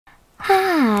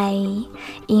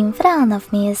In front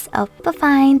of me is OPPO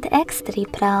FIND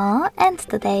X3 PRO, and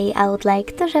today I would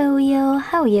like to show you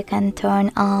how you can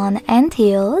turn on and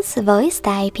use voice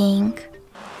typing.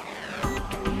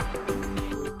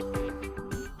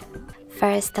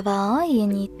 First of all, you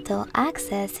need to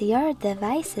access your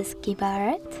device's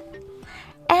keyboard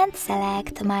and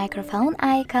select microphone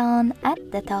icon at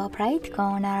the top right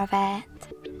corner of it.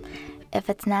 If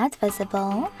it's not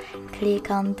visible,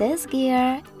 click on this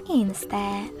gear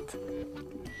instead.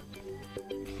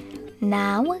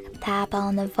 Now tap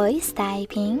on voice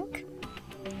typing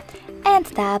and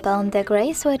tap on the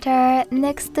gray switcher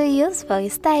next to use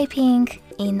voice typing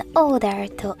in order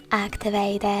to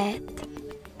activate it.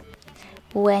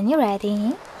 When you're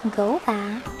ready, go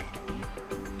back.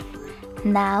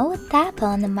 Now tap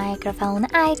on the microphone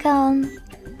icon.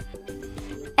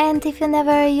 And if you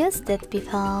never used it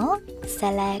before,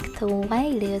 select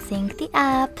while using the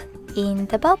app in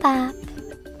the pop-up.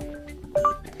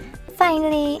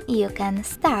 Finally, you can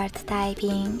start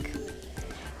typing.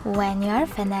 When you are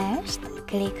finished,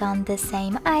 click on the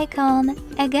same icon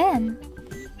again.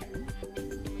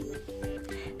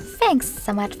 Thanks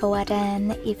so much for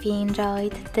watching. If you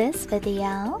enjoyed this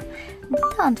video,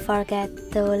 don't forget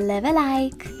to leave a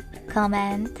like,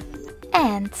 comment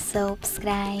and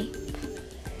subscribe.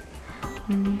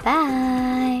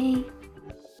 Bye!